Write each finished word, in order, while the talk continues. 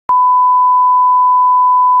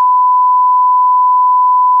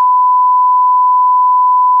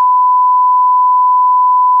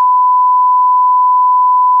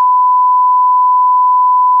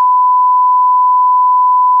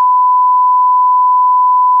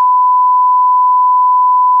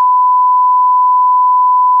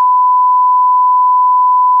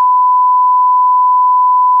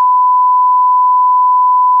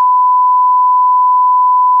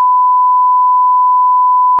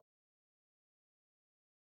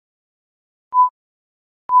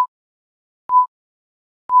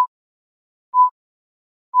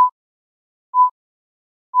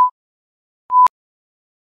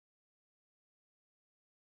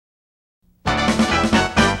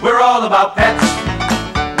We're all about pets,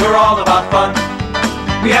 we're all about fun.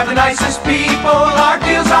 We have the nicest people, our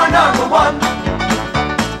deals are #1.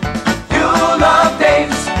 You'll love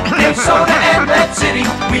Dave's, Dave Soda and Pet City.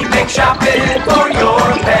 We make shopping for your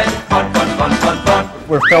pet fun, fun, fun, fun, fun.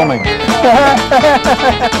 We're filming.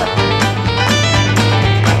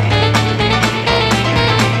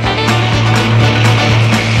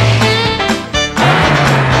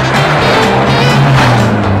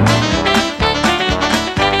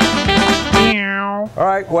 All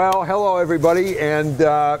right, well, hello everybody, and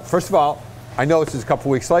first of all, I know this is a couple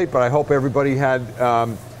weeks late, but I hope everybody had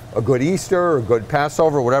a good Easter, or a good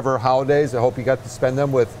Passover, whatever holidays. I hope you got to spend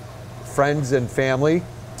them with friends and family.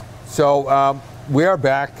 So we are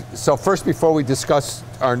back. So first, before we discuss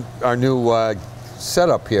our new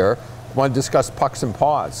setup here, I want to discuss Pucks and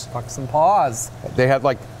Paws. Pucks and Paws. They had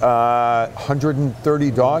like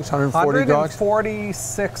 130 dogs, 140 dogs?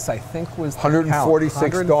 146, I think, was the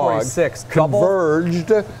 146 count. dogs 146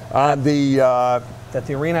 converged on the at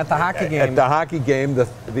the arena at the hockey game. At the hockey game, the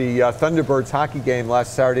Thunderbirds hockey game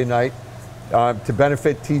last Saturday night to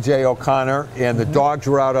benefit TJ O'Connor, and the dogs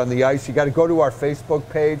were out on the ice. You got to go to our Facebook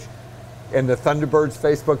page, and the Thunderbirds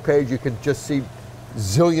Facebook page. You can just see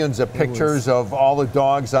zillions of pictures of all the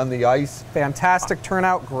dogs on the ice. Fantastic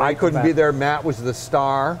turnout, great I couldn't event. be there. Matt was the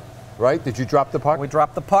star, right? Did you drop the puck? We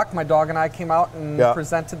dropped the puck. My dog and I came out and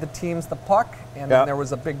presented the teams the puck, and then there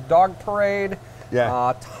was a big dog parade.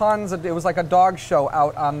 Yeah. Tons of, it was like a dog show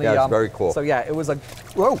out on the. Yeah, it's very cool. So yeah, it was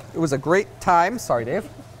a great time. Sorry, Dave.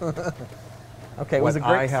 Okay, it was a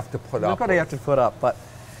great. I have to put look up. what I have to put up, but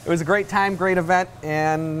it was a great time, great event,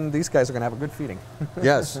 and these guys are going to have a good feeding.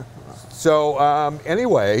 Yes. So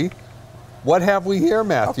anyway, what have we here,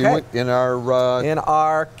 Matthew? Okay. In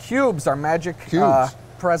our cubes, our magic cubes.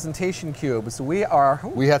 Presentation cubes. We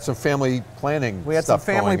had some family planning. We had some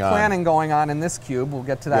family planning going on in this cube. We'll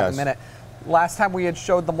get to that in a minute. Last time we had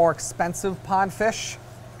showed the more expensive pond fish,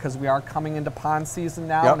 because we are coming into pond season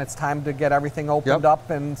now, and it's time to get everything opened up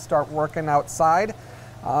and start working outside.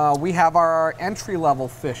 We have our entry-level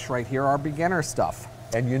fish right here, our beginner stuff.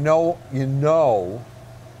 And you know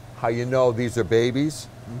how you know these are babies?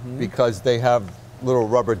 Because they have little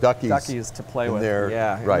rubber duckies to play with.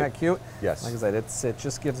 Yeah, isn't right. that cute? Yes. Like I said, it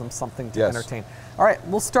just gives them something to entertain. All right,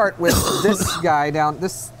 we'll start with this guy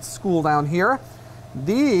this school down here.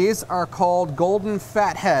 These are called golden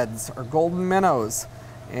fatheads or golden minnows,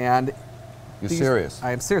 and you're serious?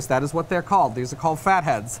 I am serious. That is what they're called. These are called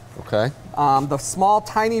fatheads. Okay. The small,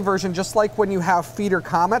 tiny version, just like when you have feeder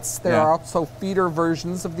comets, there are also feeder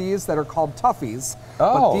versions of these that are called toughies.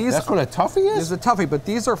 Oh, that's what a toughie is? This is a toughie, but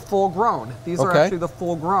these are full grown. These are actually the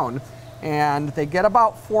full grown. And they get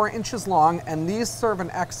about 4 inches long, and these serve an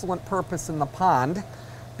excellent purpose in the pond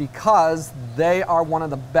because they are one of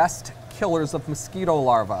the best killers of mosquito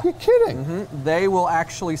larvae. You're kidding. They will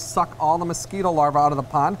actually suck all the mosquito larvae out of the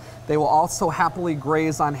pond. They will also happily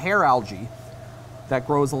graze on hair algae that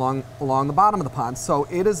grows along the bottom of the pond. So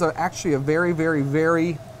it is actually a very, very,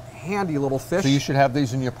 very handy little fish. So you should have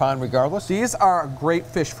these in your pond regardless? These are a great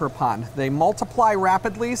fish for a pond. They multiply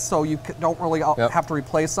rapidly, so you don't really have to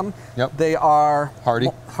replace them. They are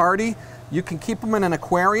hardy. You can keep them in an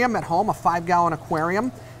aquarium at home, a 5-gallon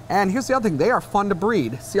aquarium. And here's the other thing, they are fun to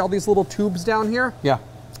breed. See all these little tubes down here? Yeah.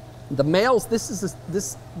 The males, this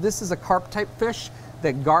is a carp type fish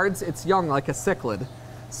that guards its young like a cichlid.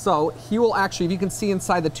 So he will actually, if you can see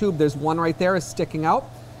inside the tube, there's one right there is sticking out.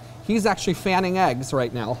 He's actually fanning eggs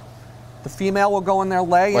right now. The female will go in there,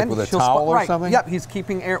 lay in. Like with a towel or something? Yep, he's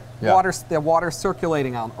keeping the water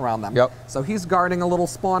circulating around them. Yep. So he's guarding a little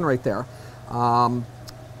spawn right there.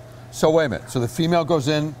 So wait a minute. So the female goes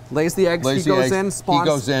in, lays the eggs. He goes in, spawns. He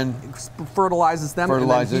goes in, fertilizes them, and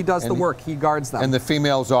then he does the work. He guards them. And the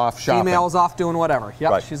female's off shopping. Female's off doing whatever.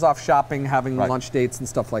 Yep, Right. She's off shopping, having lunch dates and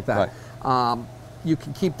stuff like that. Right. You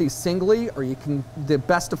can keep these singly, or you can. The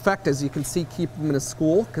best effect, as you can see, keep them in a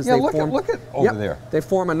school because look at over there. They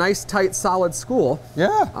form a nice, tight, solid school.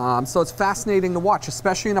 Yeah. So it's fascinating to watch,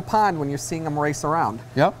 especially in a pond when you're seeing them race around.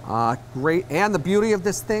 Yep. Great, and the beauty of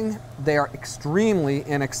this thing, they are extremely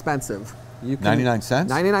inexpensive. You can, 99 cents?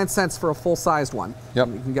 99 cents for a full-sized one. Yep.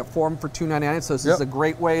 You can get 4 of them for $2.99, so this is a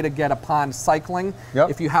great way to get a pond cycling.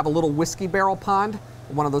 Yep. If you have a little whiskey barrel pond,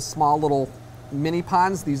 one of those small little mini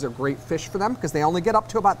ponds, these are great fish for them because they only get up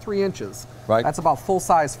to about 3 inches. Right. That's about full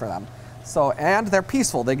size for them. So, and they're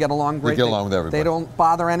peaceful. They get along great. They get along with everybody. They don't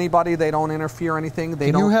bother anybody. They don't interfere anything.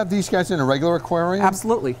 Can you have these guys in a regular aquarium?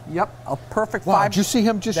 Absolutely. Yep. A perfect Wow, 5. did you see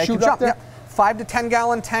him just they shoot can up there? Yep. 5 to 10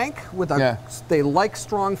 gallon tank with a, they like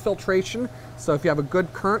strong filtration. So if you have a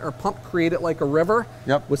good current or pump, create it like a river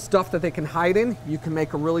with stuff that they can hide in. You can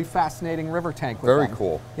make a really fascinating river tank with Very them.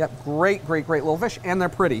 cool. Yep, great little fish, and they're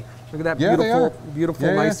pretty. Look at that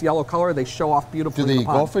beautiful, nice yellow color. They show off beautifully. Do in they the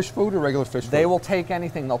pond. goldfish food or regular fish food? They will take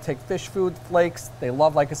anything. They'll take fish food, flakes. They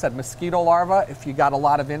love, like I said, mosquito larvae. If you got a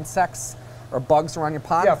lot of insects or bugs around your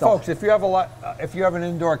pond. Yeah, folks, if you have if you have an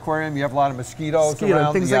indoor aquarium, you have a lot of mosquitoes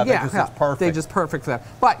around. Things like, it's perfect. They're just perfect for that.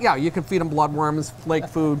 But yeah, you can feed them bloodworms, flake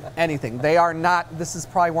food, anything. They are not. This is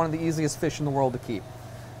probably one of the easiest fish in the world to keep.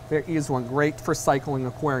 They're easy one, great for cycling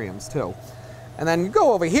aquariums too. And then you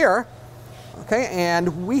go over here, okay,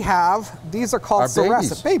 and we have these are called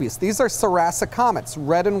babies. These are Sarasa comets,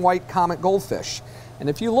 red and white comet goldfish. And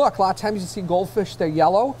if you look, a lot of times you see goldfish, they're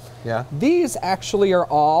yellow. Yeah. These actually are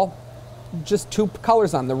all just two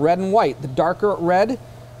colors on, the red and white, the darker red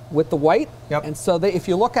with the white. Yep. And so if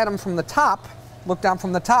you look at them from the top, look down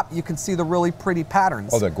from the top, you can see the really pretty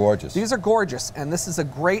patterns. Oh, they're gorgeous. These are gorgeous, and this is a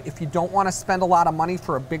great, if you don't want to spend a lot of money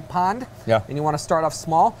for a big pond, and you want to start off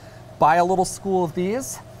small, buy a little school of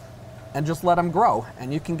these and just let them grow.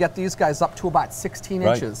 And you can get these guys up to about 16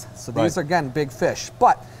 inches. So these are, again, big fish.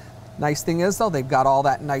 But nice thing is, though, they've got all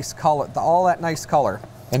that nice color,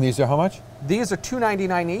 And these are how much? These are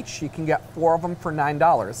 $2.99 each. You can get 4 of them for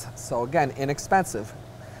 $9. So again, inexpensive.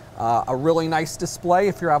 A really nice display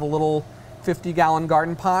if you have a little 50-gallon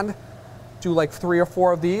garden pond. Do like 3 or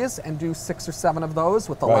 4 of these and do 6 or 7 of those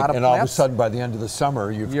with a lot of plants. And all of a sudden, by the end of the summer,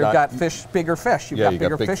 you've got fish, bigger fish. You've got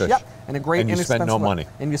bigger fish. Yep, and a great inexpensive. And you spent no money.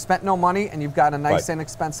 And you spent no money, and you've got a nice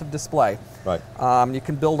inexpensive display. Right. You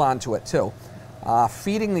can build onto it too.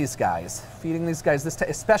 Feeding these guys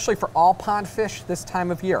especially for all pond fish this time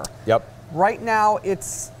of year. Yep. Right now,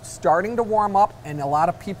 it's starting to warm up, and a lot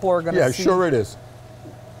of people are going to see. Yeah, sure it is.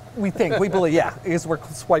 We believe, because we're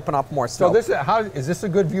swiping up more. So this is this a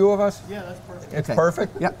good view of us? Yeah, that's perfect. It's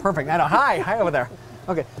perfect? Yeah, perfect. I know. Hi over there.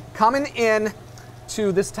 Okay, coming in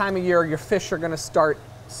to this time of year, your fish are going to start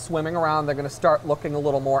swimming around. They're going to start looking a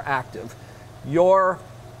little more active. Your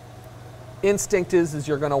instinct is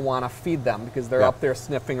you're going to want to feed them because they're up there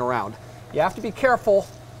sniffing around. You have to be careful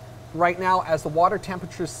right now as the water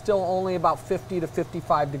temperature is still only about 50 to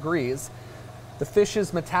 55 degrees. The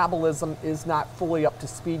fish's metabolism is not fully up to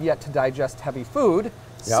speed yet to digest heavy food,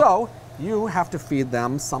 so you have to feed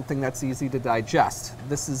them something that's easy to digest.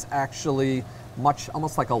 This is actually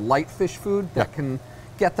almost like a light fish food that can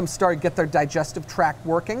get them started, get their digestive tract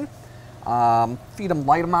working. Feed them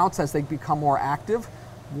light amounts as they become more active.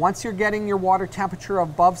 Once you're getting your water temperature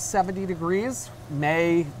above 70 degrees,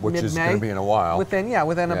 mid-May, which is going to be in a while. Within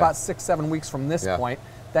about 6-7 weeks from this point,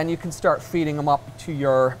 then you can start feeding them up to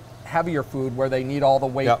your heavier food where they need all the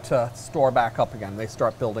weight to store back up again. They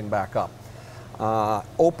start building back up.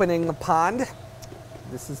 Opening the pond.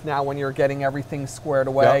 This is now when you're getting everything squared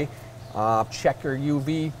away. Check your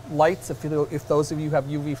UV lights. If those of you have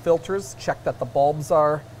UV filters, check that the bulbs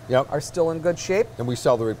are still in good shape. And we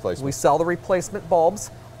sell the replacement. We sell the replacement bulbs.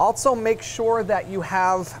 Also make sure that you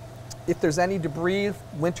have, if there's any debris,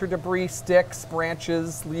 winter debris, sticks,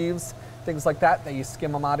 branches, leaves, things like that you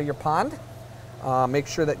skim them out of your pond. Make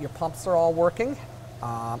sure that your pumps are all working.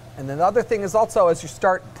 And then the other thing is also, as you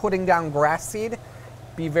start putting down grass seed,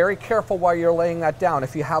 be very careful while you're laying that down.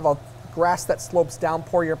 If you have a grass that slopes down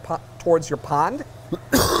towards your pond,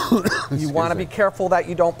 you want to be careful that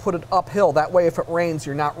you don't put it uphill. That way, if it rains,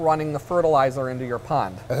 you're not running the fertilizer into your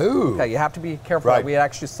pond. Ooh. Okay, you have to be careful.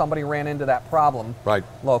 Right. Somebody ran into that problem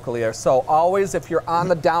locally there. So always, if you're on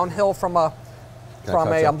the downhill from a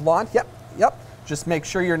lawn, just make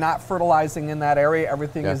sure you're not fertilizing in that area.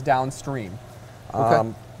 Everything is downstream.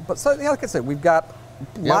 Okay. But so, like I said, we've got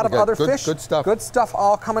a lot of other fish. Good stuff. Good stuff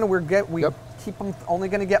all coming. We keep them, only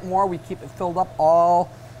going to get more. We keep it filled up all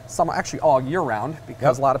year round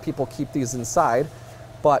because a lot of people keep these inside.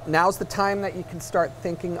 But now's the time that you can start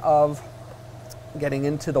thinking of getting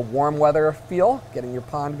into the warm weather feel, getting your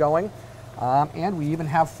pond going. And we even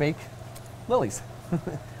have fake lilies.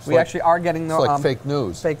 We actually are getting the like fake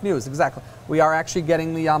news. Fake news, exactly. We are actually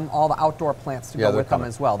getting the all the outdoor plants to go with them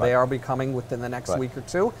as well. They are becoming within the next week or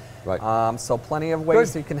two. Right. So plenty of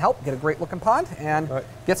ways you can help get a great looking pond and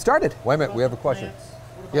get started. Wait a minute, we have a question.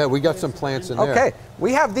 Yeah, we got some plants in there. Okay,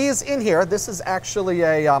 we have these in here. This is actually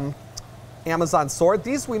a Amazon sword.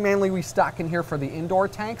 These we mainly restock in here for the indoor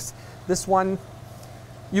tanks. This one,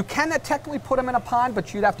 you can technically put them in a pond,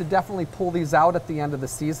 but you'd have to definitely pull these out at the end of the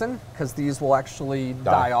season because these will actually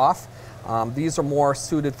die off. These are more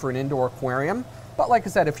suited for an indoor aquarium. But like I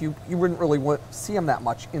said, if you wouldn't really see them that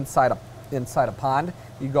much inside a pond,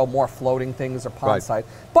 you go more floating things or pond side.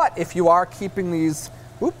 But if you are keeping these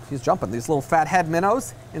Whoop, he's jumping. These little fat head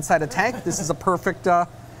minnows inside a tank. This is a perfect. I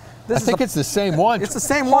think it's the same one. It's the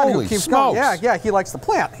same one who keeps smokes. going. Yeah, he likes the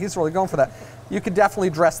plant. He's really going for that. You could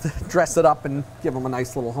definitely dress it up and give him a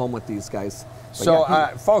nice little home with these guys. But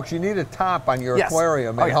so, folks, you need a top on your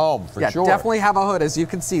aquarium at home for sure. Definitely have a hood. As you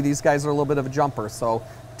can see, these guys are a little bit of a jumper, so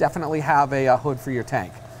definitely have a hood for your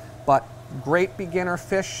tank. But great beginner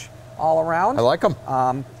fish all around. I like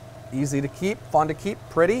them. Easy to keep, fun to keep,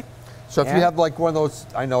 pretty. So if you have like one of those,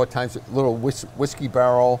 I know at times, little whiskey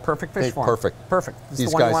barrel. Perfect fish for them. Perfect. This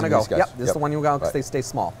is the one you want to go. Yep, this is the one you want because they stay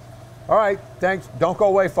small. All right, thanks. Don't go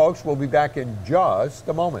away, folks. We'll be back in just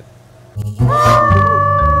a moment.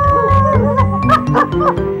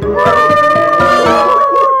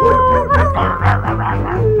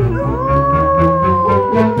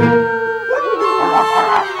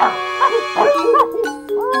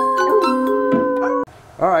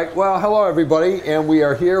 All right, well, hello everybody, and we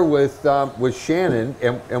are here with Shannon,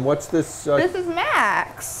 and what's this? This is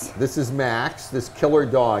Max. This is Max, this killer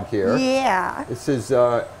dog here. Yeah. This is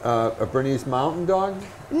a Bernese Mountain Dog?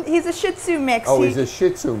 He's a Shih Tzu mix. Oh, he's a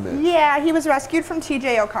Shih Tzu mix. Yeah, he was rescued from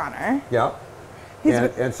T.J. O'Connor. Yeah.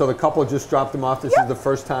 And so the couple just dropped him off. This is the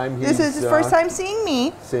first time he's... This is his first time seeing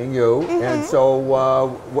me. Seeing you. And so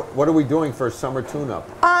what are we doing for summer tune-up?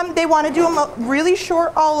 They want to do him really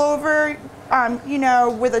short all over, you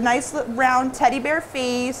know, with a nice round teddy bear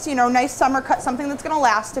face, you know, nice summer cut, something that's going to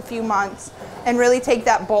last a few months, and really take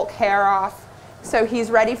that bulk hair off. So he's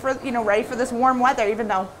ready for, you know, ready for this warm weather, even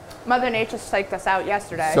though Mother Nature psyched us out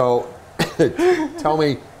yesterday. So tell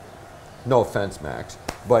me, no offense, Max,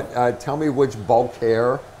 but tell me which bulk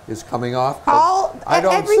hair is coming off. I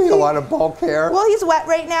don't see a lot of bulk hair. Well, he's wet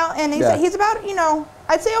right now, and he's about, you know,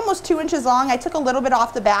 I'd say almost 2 inches long. I took a little bit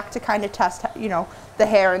off the back to kind of test, you know, the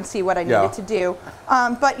hair and see what I needed to do.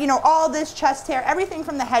 But, you know, all this chest hair, everything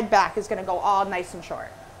from the head back is going to go all nice and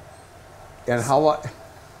short. And how long,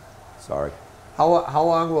 sorry, how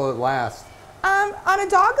long will it last? On a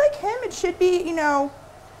dog like him, it should be, you know,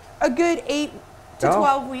 a good 8 to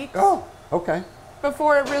 12 weeks. Oh, okay.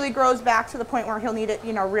 Before it really grows back to the point where he'll need it,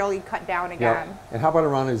 you know, really cut down again. Yeah. And how about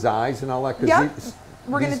around his eyes and all that? Because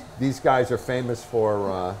these guys are famous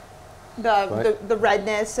for the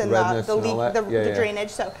redness and the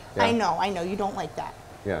drainage. So yeah. I know you don't like that.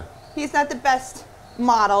 Yeah. He's not the best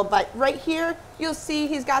model, but right here you'll see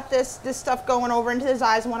he's got this stuff going over into his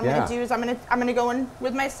eyes. And what I'm going to do is I'm going to go in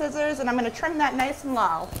with my scissors and I'm going to trim that nice and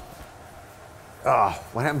low.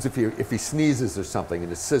 What happens if he sneezes or something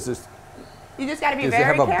and the scissors? You just got to be very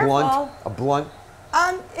careful. A blunt?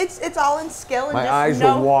 It's all in skill. And my eyes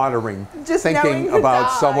are watering just thinking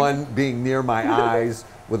about someone being near my eyes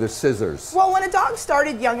with their scissors. Well, when a dog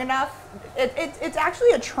started young enough, it's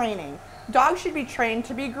actually a training. Dogs should be trained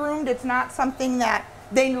to be groomed. It's not something that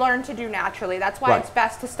they learn to do naturally. That's why it's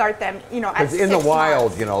best to start them, you know, at 6 months. In the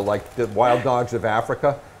wild, you know, like the wild dogs of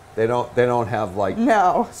Africa, they don't have like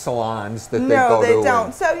salons that they go to. No, they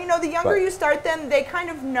don't. So, you know, the younger you start them, they kind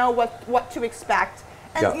of know what to expect.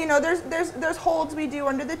 And you know, there's holds we do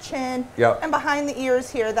under the chin and behind the ears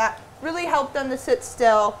here that really help them to sit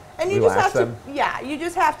still. And you Relax just have to you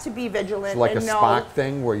just have to be vigilant. It's like and a know. Spock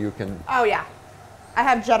thing where you can. Oh yeah, I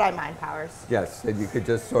have Jedi mind powers. Yes, and you could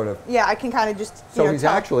just sort of. Yeah, I can kind of just. So he's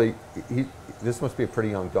actually this must be a pretty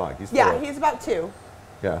young dog. He's he's about 2.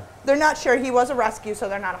 Yeah. They're not sure. He was a rescue, so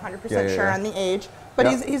they're not 100% sure on the age. But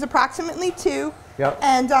he's approximately 2. Yep.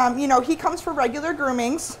 And you know, he comes for regular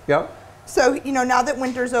groomings. Yep. So, you know, now that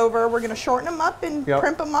winter's over, we're going to shorten him up and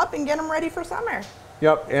primp him up and get him ready for summer.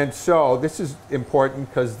 Yep. And so this is important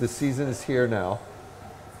because the season is here now.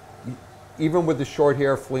 Even with the short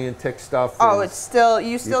hair, flea and tick stuff. It's still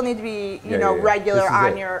you still need to be regular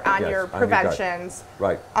on your preventions.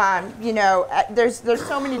 Right. You know, there's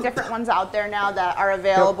so many different ones out there now that are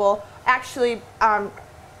available. Yep. Actually,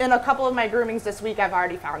 in a couple of my groomings this week, I've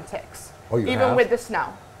already found ticks. Oh, you even with the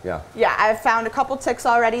snow. Yeah. Yeah, I've found a couple ticks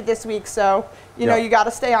already this week, so you know you got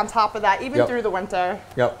to stay on top of that even through the winter.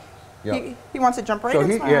 Yep. Yep. He wants to jump right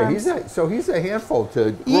into my arms. He's a handful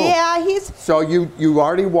to groom. Yeah, he's. So you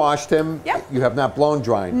already washed him. Yep. You have not blown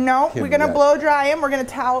dried. No, we're gonna blow dry him. We're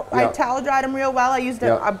gonna I towel dried him real well. I used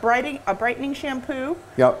a brightening shampoo.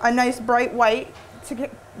 Yep. A nice bright white to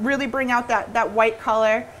really bring out that white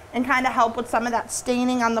color and kind of help with some of that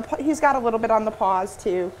staining on the. He's got a little bit on the paws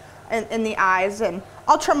too, and in the eyes, and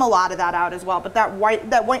I'll trim a lot of that out as well. But that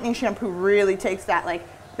whitening shampoo really takes that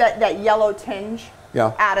that yellow tinge.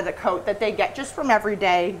 Out of the coat that they get just from every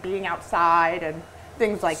day being outside, and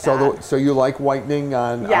things like that. So you like whitening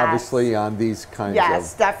on, obviously, on these kinds of...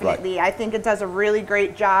 Yes, definitely. Right. I think it does a really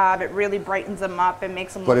great job. It really brightens them up and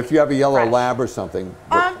makes them But if you have a yellow fresh. Lab or something...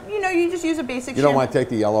 you know, you just use a basic You don't want to take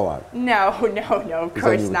the yellow out? No, of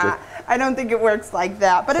course not. I don't think it works like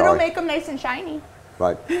that. But it'll make them nice and shiny.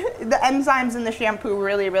 Right. The enzymes in the shampoo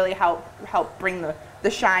really help bring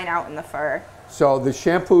the shine out in the fur. So the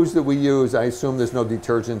shampoos that we use, I assume there's no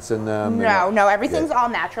detergents in them? No, everything's all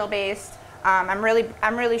natural based. I'm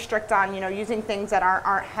really strict on, you know, using things that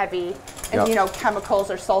aren't heavy and, you know, chemicals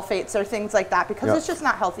or sulfates or things like that, because it's just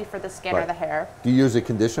not healthy for the skin or the hair. Do you use a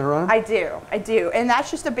conditioner on them? I do. And that's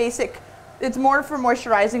just a basic, it's more for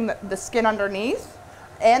moisturizing the skin underneath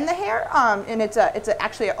and the hair. And it's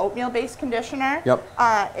actually an oatmeal based conditioner. Yep.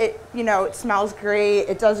 It smells great.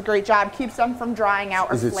 It does a great job. Keeps them from drying out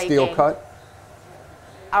or flaking. Is it steel cut?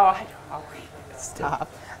 Oh, stop.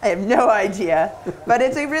 I have no idea, but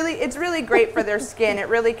it's really great for their skin. It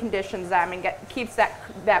really conditions them and keeps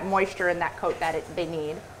that moisture and that coat that they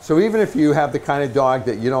need. So even if you have the kind of dog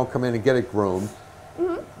that you don't come in and get it groomed,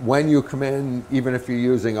 when you come in, even if you're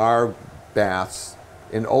using our baths,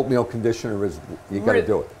 an oatmeal conditioner you got to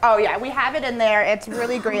do it. Oh yeah, we have it in there. It's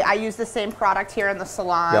really great. I use the same product here in the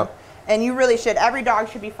salon. Yep. And you really should. Every dog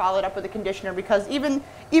should be followed up with a conditioner, because even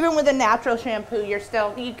with a natural shampoo,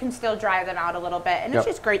 you can still dry them out a little bit, and it's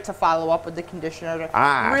just great to follow up with the conditioner.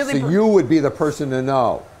 So you would be the person to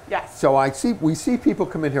know. Yes. So we see people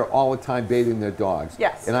come in here all the time bathing their dogs.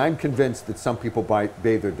 Yes. And I'm convinced that some people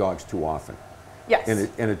bathe their dogs too often. Yes.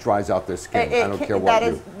 And it dries out their skin. I don't care what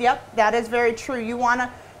you do. Yep, that is very true. You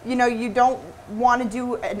you don't want to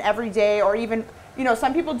do an everyday, or even,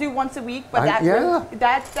 some people do once a week, but that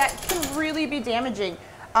can really be damaging.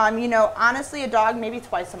 Honestly, a dog maybe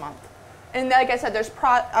twice a month. And like I said,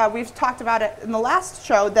 we've talked about it in the last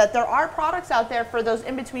show, that there are products out there for those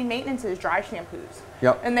in-between maintenances, dry shampoos.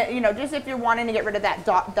 Yep. And that, just if you're wanting to get rid of that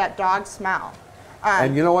dog smell.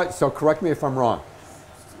 And you know what? So correct me if I'm wrong.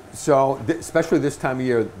 So especially this time of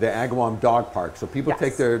year, the Agawam Dog Park. So people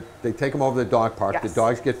take them over to the dog park. Yes. The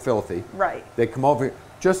dogs get filthy. Right. They come over.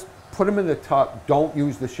 Just put them in the tub. Don't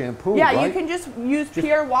use the shampoo. Yeah, right? You can just use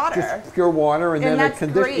pure water. Just pure water, and then that's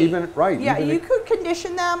condition. Yeah, you could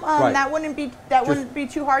condition them. That wouldn't be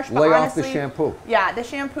too harsh. But lay honestly, off the shampoo. Yeah, the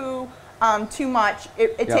shampoo too much.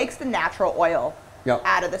 It takes the natural oil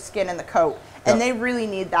out of the skin and the coat, and they really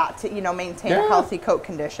need that to maintain a healthy coat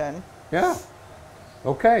condition. Yeah.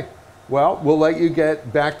 Okay. Well, we'll let you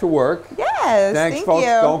get back to work. Yes. Thanks, folks.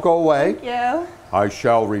 Don't go away. Thank you. I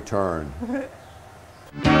shall return.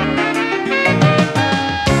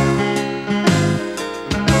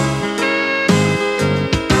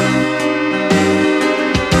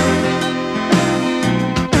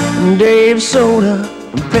 Dave Soda,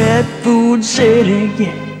 Pet Food City.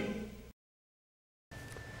 Yeah.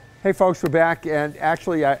 Hey, folks, we're back, and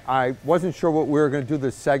actually, I wasn't sure what we were going to do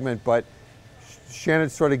this segment, but Shannon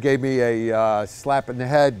sort of gave me a slap in the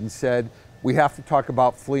head and said, we have to talk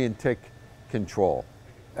about flea and tick control.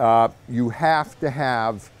 You have to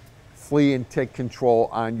have flea and tick control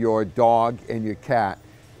on your dog and your cat,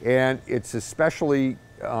 and it's especially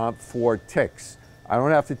for ticks. I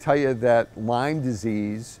don't have to tell you that Lyme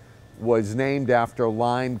disease was named after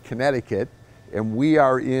Lyme, Connecticut, and we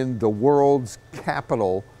are in the world's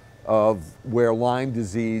capital of where Lyme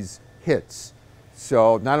disease hits.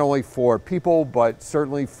 So not only for people, but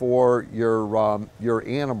certainly for your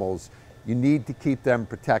animals, you need to keep them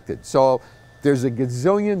protected. So there's a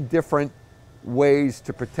gazillion different ways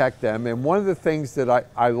to protect them. And one of the things that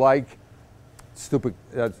I like,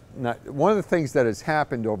 one of the things that has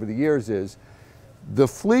happened over the years is the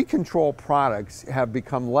flea control products have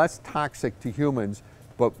become less toxic to humans,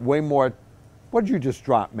 but way more, what did you just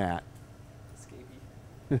drop, Matt?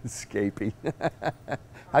 Scapy.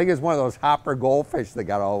 I think it's one of those hopper goldfish that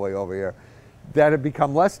got all the way over here, that have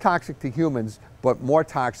become less toxic to humans, but more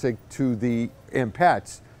toxic to in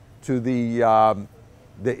pets, to the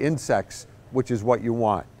insects, which is what you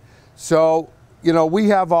want. So,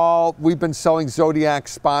 we've been selling Zodiac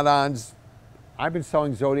spot-ons. I've been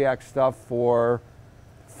selling Zodiac stuff for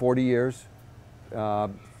 40 years. Ever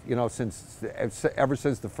since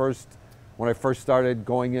when I first started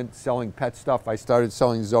going in selling pet stuff, I started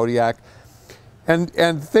selling Zodiac.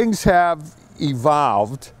 And things have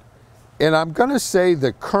evolved, and I'm going to say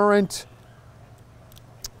the current,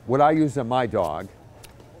 what I use on my dog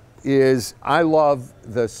is, I love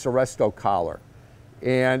the Seresto collar,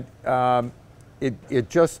 and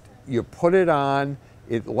you put it on,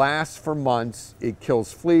 it lasts for months, it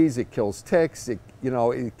kills fleas, it kills ticks, it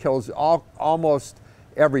kills almost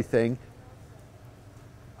everything.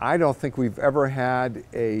 I don't think we've ever had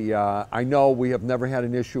I know we have never had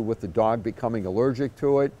an issue with the dog becoming allergic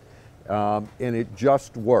to it, and it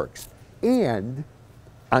just works. And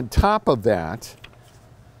on top of that,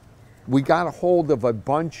 we got a hold of a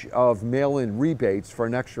bunch of mail-in rebates for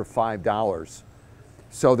an extra $5.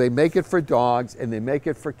 So they make it for dogs and they make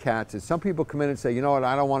it for cats. And some people come in and say, you know what,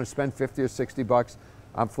 I don't want to spend 50 or 60 bucks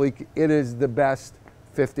on flea. It is the best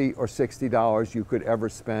 $50 or $60 you could ever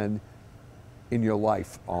spend in your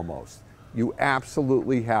life almost. You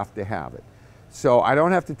absolutely have to have it. So I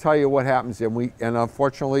don't have to tell you what happens, and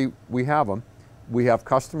unfortunately we have them. We have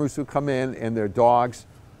customers who come in and their dogs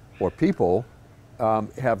or people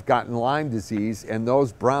have gotten Lyme disease, and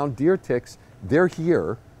those brown deer ticks, they're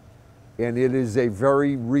here, and it is a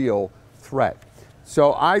very real threat.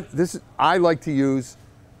 So I like to use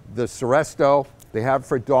the Seresto. They have it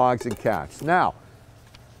for dogs and cats. Now,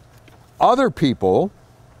 other people,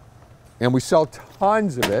 and we sell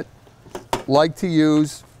tons of it, like to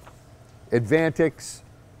use Advantix,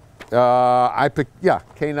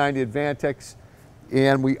 K90 Advantix,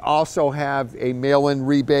 and we also have a mail-in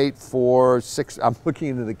rebate for I'm looking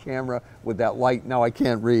into the camera with that light, now I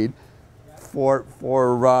can't read, for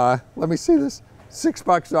let me see this,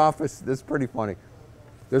 $6 off. This is pretty funny.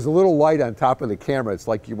 There's a little light on top of the camera. It's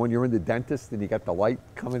like when you're in the dentist and you got the light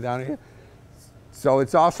coming down here. So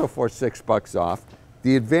it's also for $6 off.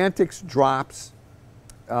 The Advantix drops,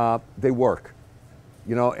 they work,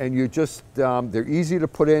 you know, and you just, they're easy to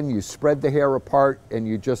put in. You spread the hair apart and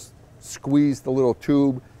you just squeeze the little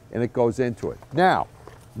tube and it goes into it. Now,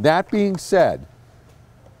 that being said,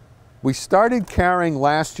 we started carrying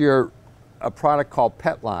last year a product called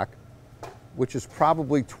Petlock, which is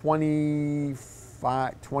probably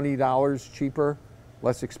 $20 cheaper,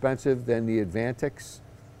 less expensive than the Advantix.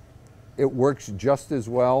 It works just as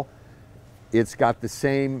well. It's got the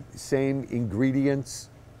same ingredients,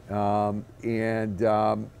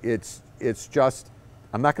 it's just,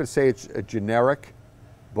 I'm not going to say it's a generic,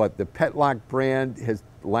 but the Petlock brand has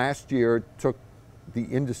last year took the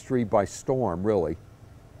industry by storm, really.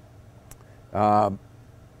 Try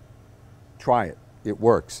it, it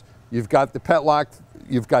works. You've got the Petlock,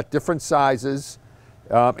 you've got different sizes,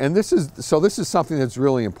 and this is something that's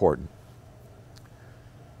really important.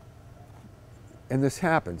 And this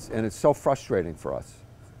happens, and it's so frustrating for us.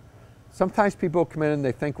 Sometimes people come in and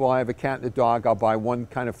they think, well, I have a cat and a dog, I'll buy one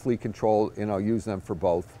kind of flea control and I'll use them for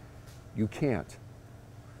both. You can't.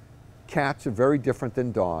 Cats are very different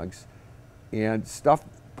than dogs, and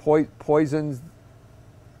poisons,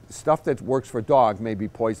 stuff that works for a dog may be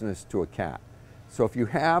poisonous to a cat. So if you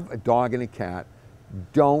have a dog and a cat,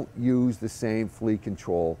 don't use the same flea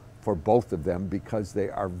control for both of them because they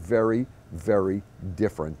are very, very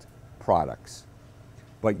different products.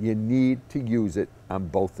 But you need to use it on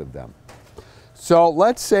both of them. So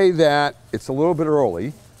let's say that it's a little bit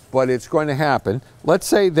early, but it's going to happen. Let's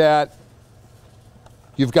say that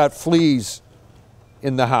you've got fleas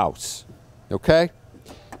in the house, okay?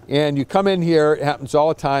 And you come in here, it happens all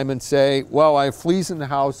the time, and say, well, I have fleas in the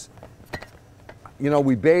house. You know,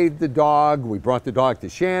 we bathed the dog, we brought the dog to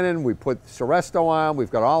Shannon, we put Seresto on,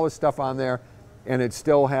 we've got all this stuff on there, and it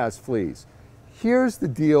still has fleas. Here's the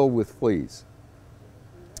deal with fleas.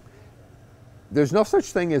 There's no such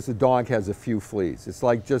thing as a dog has a few fleas. It's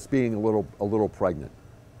like just being a little pregnant.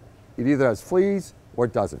 It either has fleas or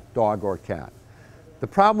it doesn't, dog or cat. The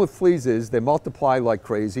problem with fleas is they multiply like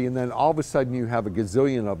crazy, and then all of a sudden you have a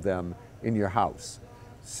gazillion of them in your house.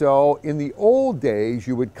 So in the old days,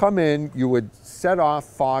 you would come in, you would set off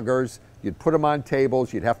foggers, you'd put them on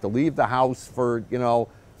tables, you'd have to leave the house for, you know,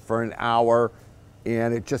 for an hour,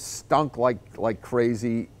 and it just stunk like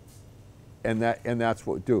crazy, and that's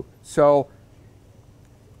what we do. So,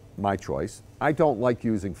 my choice, I don't like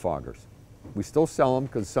using foggers. We still sell them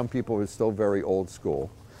because some people are still very old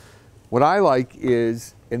school. What I like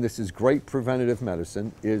is, and this is great preventative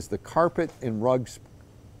medicine, is the carpet and rugs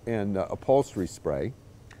and upholstery spray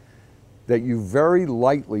that you very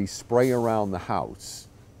lightly spray around the house,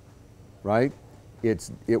 right?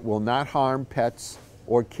 It will not harm pets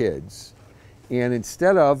or kids. And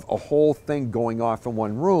instead of a whole thing going off in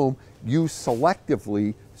one room, you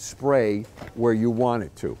selectively spray where you want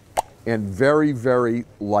it to, and very, very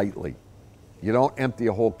lightly. You don't empty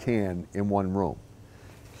a whole can in one room.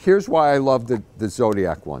 Here's why I love the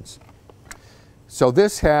Zodiac ones. So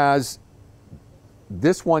this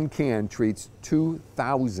one can treats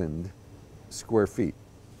 2,000 square feet,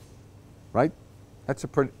 right? That's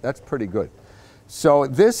pretty good. So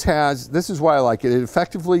this is why I like it. It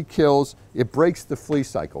effectively kills, it breaks the flea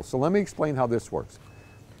cycle. So let me explain how this works.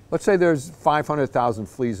 Let's say there's 500,000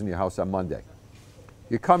 fleas in your house on Monday.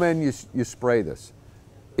 You come in, you spray this.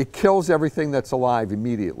 it kills everything that's alive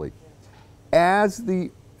immediately. As the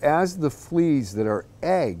fleas that are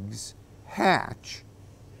eggs hatch,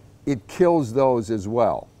 it kills those as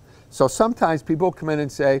well. So sometimes people come in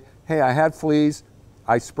and say, hey, I had fleas,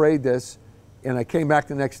 I sprayed this, and I came back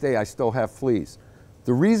the next day, I still have fleas.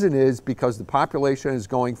 The reason is because the population is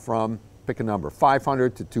going from, pick a number,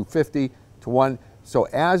 500 to 250 to 1. So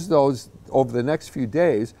as those, over the next few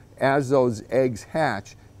days, as those eggs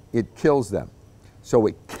hatch, it kills them. So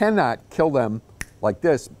it cannot kill them like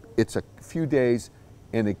this. It's a few days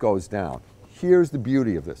and it goes down. Here's the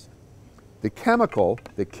beauty of this. The chemical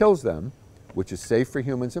that kills them, which is safe for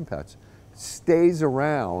humans and pets, stays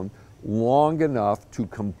around long enough to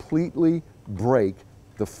completely break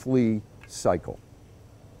the flea cycle.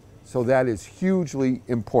 So that is hugely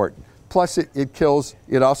important. Plus it kills,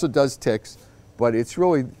 it also does ticks, but it's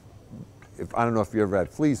really, I don't know if you ever had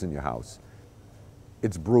fleas in your house,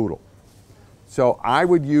 it's brutal. So I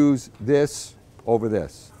would use this over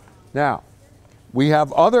this. Now, we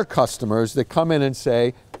have other customers that come in and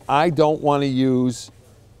say, I don't want to use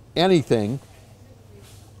anything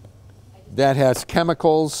that has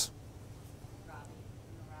chemicals.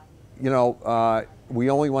 You know, we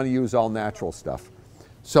only want to use all natural stuff.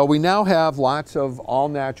 So we now have lots of all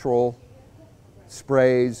natural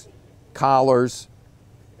sprays, collars.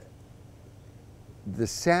 The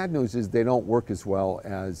sad news is they don't work as well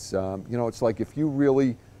as, you know, it's like if you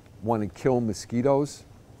really want to kill mosquitoes,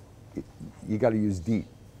 you got to use DEET,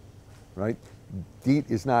 right? DEET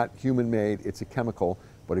is not human-made, it's a chemical,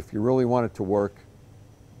 but if you really want it to work,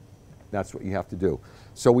 that's what you have to do.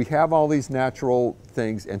 So we have all these natural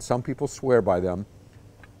things, and some people swear by them,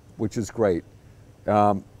 which is great.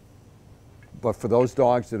 But for those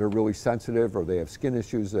dogs that are really sensitive, or they have skin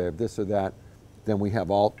issues, they have this or that, then we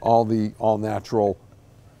have all natural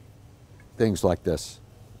things like this.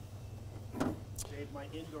 Dave, my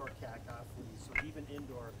indoor cat got fleas, so even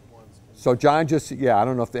indoor ones can... So John just, yeah, I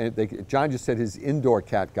don't know if John just said his indoor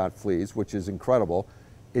cat got fleas, which is incredible.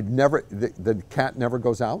 It never, the cat never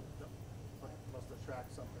goes out? Must have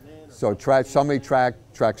tracked something in. So somebody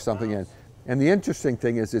tracked something in. And the interesting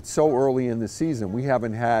thing is it's so early in the season, we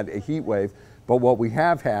haven't had a heat wave, but what we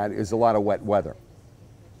have had is a lot of wet weather.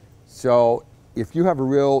 So if you have a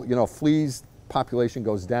real, you know, fleas population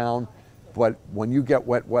goes down, but when you get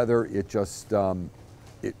wet weather, it just,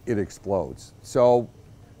 it explodes. So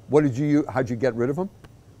what did you, how'd you get rid of them?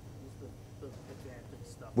 The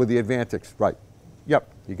Advantix stuff. With the Advantix, right. Yep,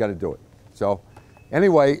 you got to do it. So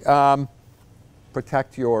anyway,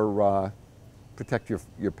 protect your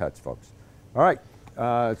pets, folks. All right,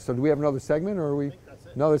 so do we have another segment, or are we? That's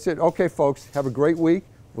it. No, that's it. Okay, folks, have a great week.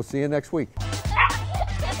 We'll see you next week.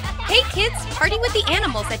 Hey kids, party with the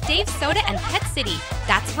animals at Dave's Soda and Pet City.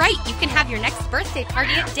 That's right, you can have your next birthday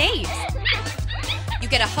party at Dave's. You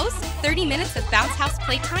get a host, 30 minutes of bounce house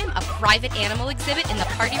playtime, a private animal exhibit in the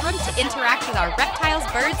party room to interact with our reptiles,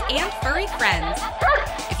 birds, and furry friends.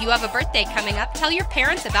 If you have a birthday coming up, tell your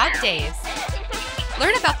parents about Dave's.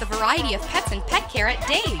 Learn about the variety of pets and pet care at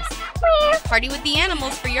Dave's. Party with the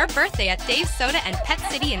animals for your birthday at Dave's Soda and Pet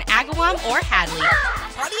City in Agawam or Hadley.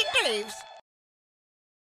 Party at Dave's.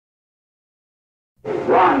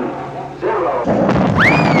 1-0.